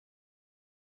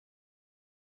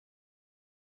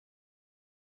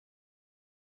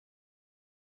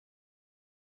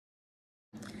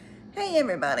Hey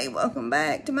everybody, welcome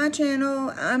back to my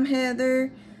channel. I'm Heather.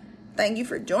 Thank you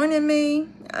for joining me.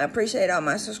 I appreciate all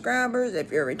my subscribers. If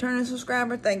you're a returning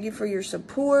subscriber, thank you for your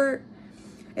support.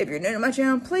 If you're new to my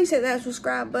channel, please hit that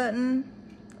subscribe button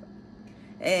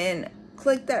and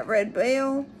click that red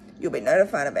bell. You'll be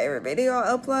notified of every video I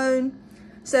upload.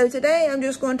 So today I'm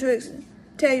just going to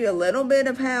tell you a little bit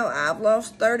of how I've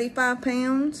lost 35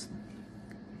 pounds.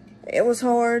 It was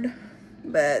hard,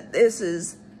 but this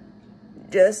is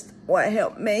just what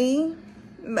helped me.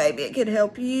 Maybe it could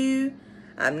help you.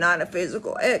 I'm not a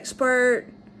physical expert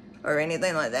or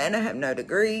anything like that. I have no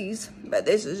degrees, but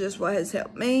this is just what has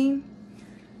helped me.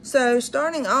 So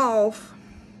starting off,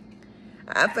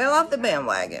 I fell off the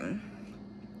bandwagon,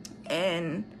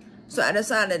 and so I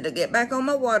decided to get back on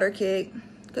my water kick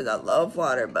because I love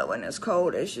water, but when it's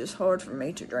cold, it's just hard for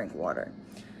me to drink water.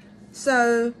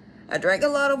 So I drank a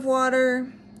lot of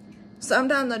water.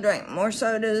 Sometimes I drink more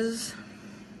sodas,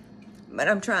 but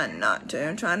I'm trying not to.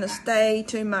 I'm trying to stay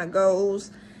to my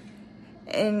goals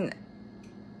and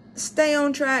stay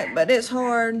on track, but it's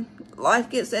hard. Life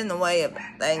gets in the way of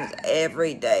things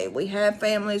every day. We have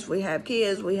families, we have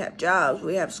kids, we have jobs,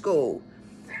 we have school.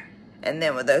 And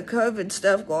then with the COVID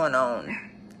stuff going on,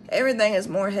 everything is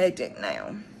more hectic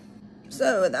now.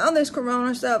 So with all this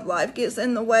corona stuff, life gets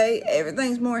in the way.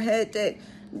 Everything's more hectic.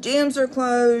 Gyms are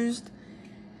closed.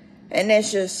 And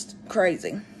it's just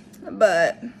crazy.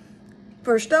 But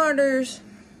for starters,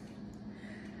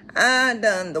 I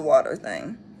done the water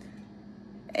thing.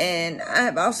 And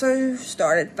I've also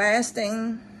started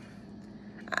fasting.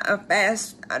 I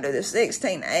do the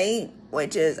 16-8,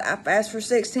 which is I fast for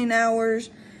 16 hours.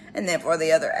 And then for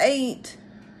the other 8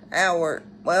 hour,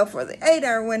 well, for the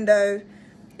 8-hour window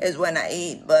is when I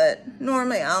eat. But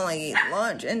normally I only eat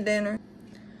lunch and dinner.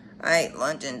 I eat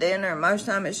lunch and dinner. Most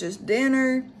time it's just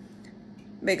dinner.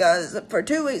 Because for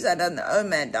 2 weeks I done the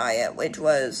OMAD diet, which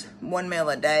was 1 meal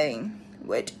a day,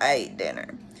 which I ate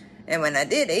dinner. And when I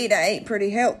did eat, I ate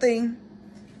pretty healthy.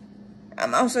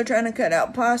 I'm also trying to cut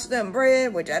out pasta and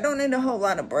bread, which I don't eat a whole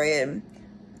lot of bread.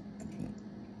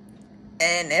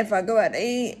 And if I go out to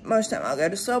eat, most time I'll go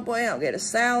to Subway, I'll get a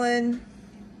salad.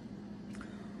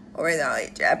 Or either I'll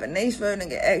eat Japanese food and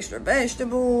get extra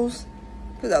vegetables.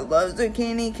 Because I love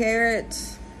zucchini,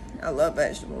 carrots. I love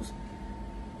vegetables.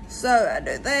 So I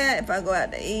do that if I go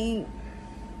out to eat.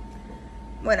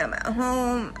 When I'm at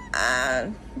home,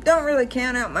 I don't really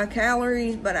count out my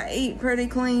calories, but I eat pretty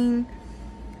clean.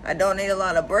 I don't eat a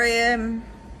lot of bread.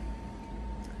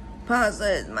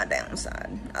 Pasta is my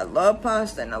downside. I love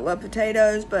pasta and I love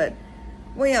potatoes, but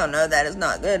we all know that is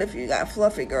not good if you got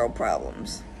fluffy girl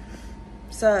problems.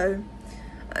 So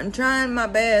I'm trying my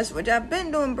best, which I've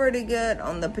been doing pretty good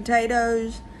on the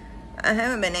potatoes. I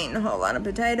haven't been eating a whole lot of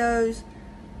potatoes.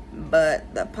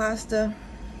 But the pasta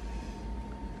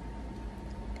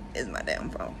is my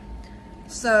downfall.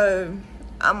 So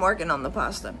I'm working on the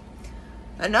pasta.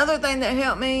 Another thing that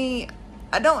helped me,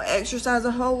 I don't exercise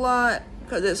a whole lot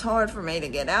because it's hard for me to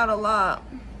get out a lot.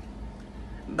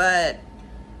 But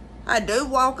I do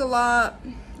walk a lot.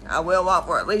 I will walk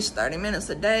for at least 30 minutes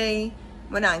a day.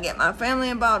 When I get my family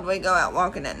involved, we go out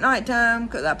walking at nighttime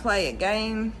because I play a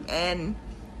game and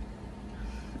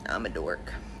I'm a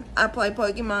dork. I play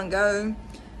Pokemon Go,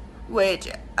 which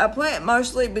I play it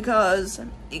mostly because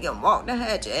you can walk to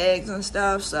hatch eggs and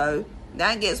stuff, so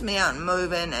that gets me out and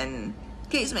moving and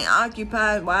keeps me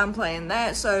occupied while I'm playing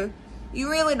that. So you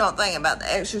really don't think about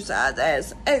the exercise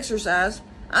as exercise.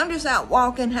 I'm just out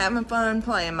walking, having fun,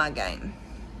 playing my game.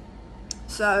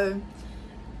 So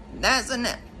that's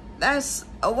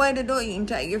a way to do it. You can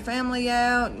take your family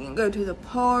out, you can go to the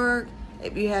park.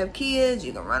 If you have kids,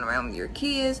 you can run around with your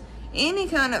kids. Any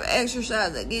kind of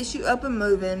exercise that gets you up and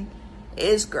moving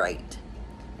is great.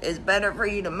 It's better for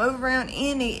you to move around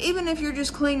even if you're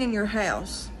just cleaning your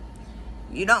house.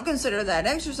 You don't consider that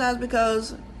exercise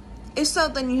because it's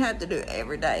something you have to do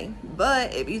every day.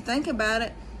 But if you think about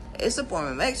it, it's a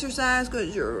form of exercise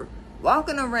because you're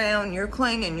walking around, you're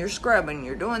cleaning, you're scrubbing,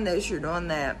 you're doing this, you're doing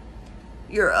that.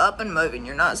 You're up and moving.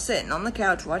 You're not sitting on the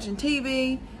couch watching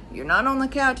TV. You're not on the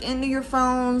couch into your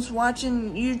phones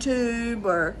watching YouTube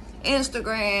or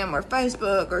Instagram or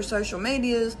Facebook or social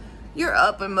medias. You're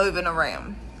up and moving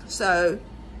around. So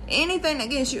anything that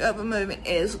gets you up and moving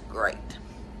is great.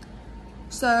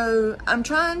 So I'm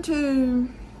trying to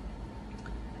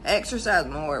exercise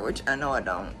more, which I know I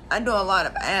don't. I do a lot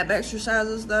of ab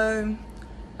exercises though,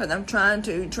 because I'm trying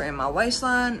to trim my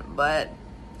waistline, but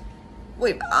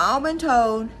we've all been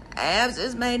told abs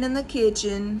is made in the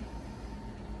kitchen.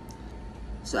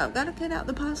 So I've got to cut out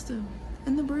the pasta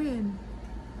and the bread.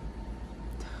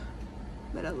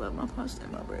 But I love my pasta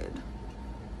and my bread.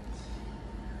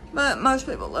 But most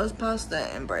people love pasta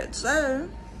and bread. So,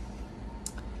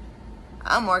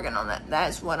 I'm working on that.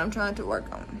 That's what I'm trying to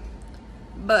work on.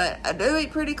 But I do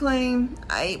eat pretty clean.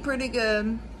 I eat pretty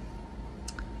good.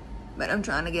 But I'm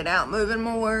trying to get out moving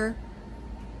more.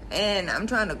 And I'm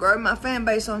trying to grow my fan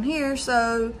base on here.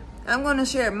 So, I'm going to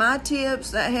share my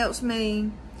tips that helps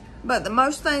me. But the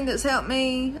most thing that's helped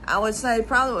me, I would say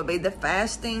probably would be the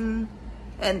fasting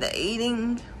and the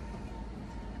eating.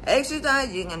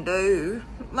 Exercise you can do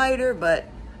later, but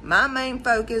my main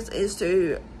focus is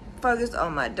to focus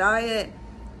on my diet,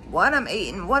 what I'm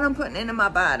eating, what I'm putting into my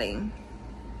body.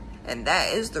 And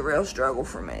that is the real struggle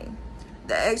for me.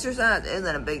 The exercise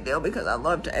isn't a big deal because I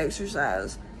love to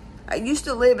exercise. I used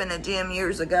to live in a gym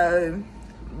years ago,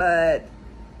 but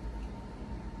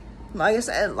like I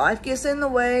said, life gets in the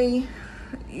way.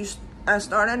 I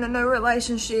started a new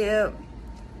relationship,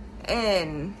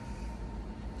 and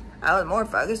I was more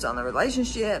focused on the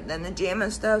relationship than the gym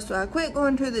and stuff, so I quit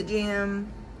going to the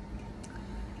gym.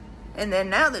 And then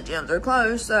now the gyms are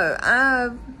closed, so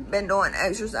I've been doing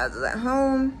exercises at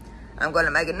home. I'm going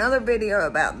to make another video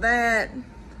about that.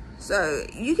 So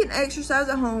you can exercise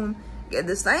at home, get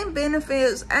the same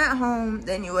benefits at home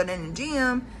than you would in the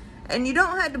gym, and you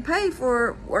don't have to pay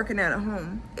for working out at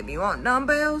home. If you want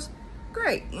dumbbells,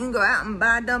 great. You can go out and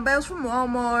buy dumbbells from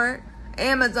Walmart,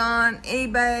 Amazon,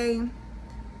 eBay.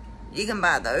 You can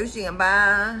buy those. You can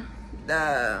buy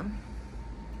the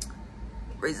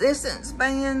resistance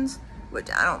bands, which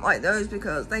I don't like those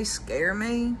because they scare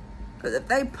me. Because if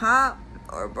they pop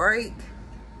or break,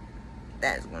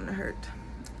 that's going to hurt.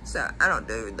 So I don't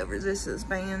do the resistance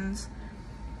bands.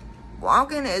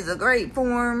 Walking is a great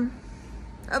form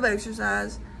of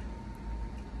exercise.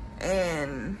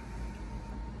 And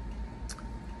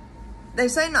they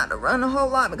say not to run a whole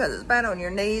lot because it's bad on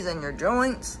your knees and your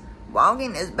joints.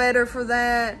 Walking is better for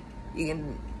that. You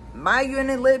can buy you an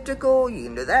elliptical. You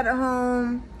can do that at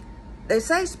home. They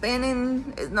say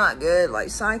spinning is not good, like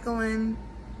cycling.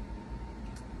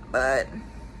 But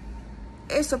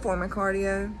it's a form of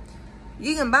cardio.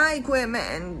 You can buy equipment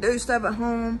and do stuff at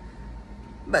home.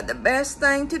 But the best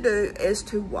thing to do is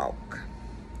to walk.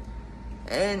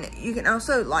 And you can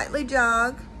also lightly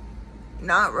jog.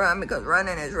 Not run, because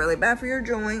running is really bad for your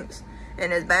joints.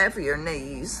 And it's bad for your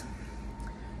knees.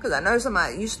 Because I know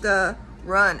somebody used to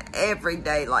run every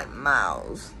day, like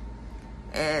miles.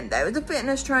 And they was a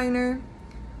fitness trainer.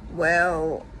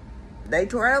 Well, they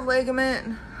tore out a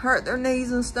ligament, hurt their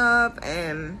knees and stuff.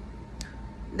 And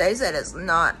they said it's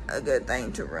not a good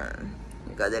thing to run,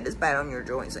 because it is bad on your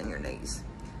joints and your knees.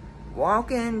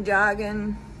 Walking,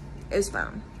 jogging is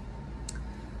fine.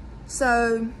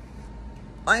 So,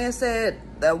 like I said,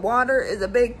 the water is a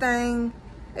big thing.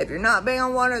 If you're not big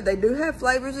on water, they do have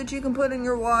flavors that you can put in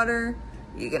your water.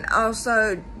 You can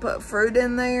also put fruit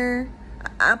in there.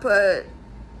 I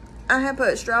have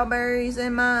put strawberries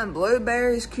in mine,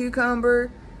 blueberries,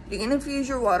 cucumber. You can infuse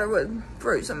your water with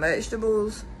fruits and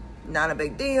vegetables. Not a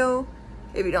big deal.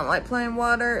 If you don't like plain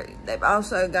water, they've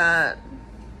also got,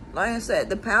 like I said,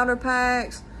 the powder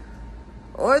packs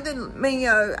or the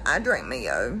Mio. I drink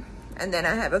Mio. And then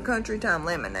I have a Country Time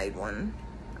lemonade one.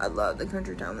 I love the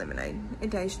Country Time lemonade.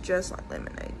 It tastes just like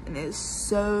lemonade. And it's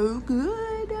so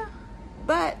good.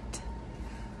 But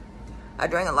I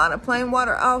drink a lot of plain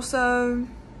water also.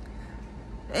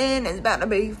 And it's about to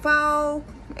be fall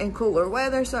and cooler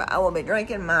weather. So I will be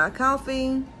drinking my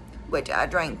coffee, which I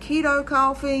drink keto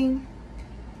coffee.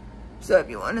 So if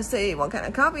you want to see what kind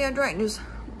of coffee I drink, just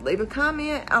leave a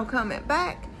comment. I'll comment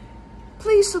back.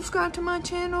 Please subscribe to my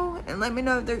channel and let me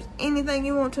know if there's anything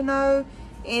you want to know.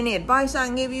 Any advice I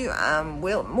can give you, I'm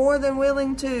more than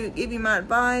willing to give you my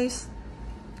advice.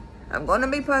 I'm going to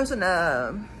be posting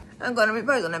a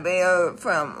video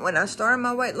from when I started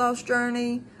my weight loss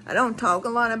journey. I don't talk a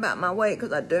lot about my weight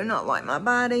because I do not like my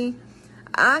body.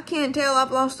 I can't tell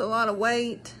I've lost a lot of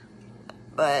weight,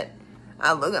 but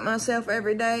I look at myself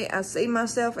every day. I see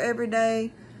myself every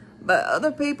day. But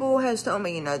other people has told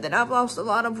me, that I've lost a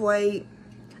lot of weight,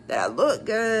 that I look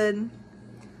good.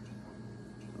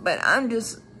 But I'm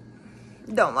just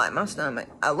don't like my stomach.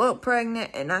 I look pregnant,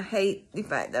 and I hate the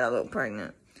fact that I look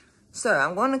pregnant. So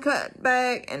I'm going to cut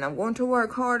back, and I'm going to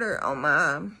work harder on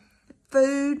my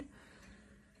food.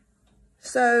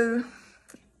 So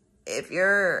if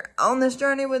you're on this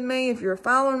journey with me, if you're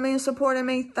following me and supporting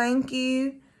me, thank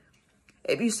you.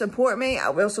 If you support me, I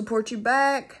will support you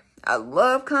back. I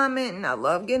love commenting. I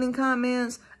love getting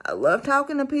comments. I love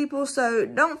talking to people. So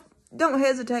don't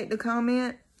hesitate to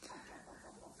comment.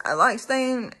 I like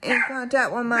staying in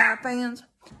contact with my fans.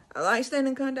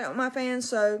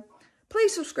 So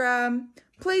please subscribe.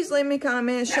 Please leave me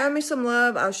comments. Show me some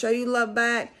love. I'll show you love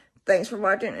back. Thanks for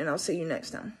watching, and I'll see you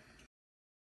next time.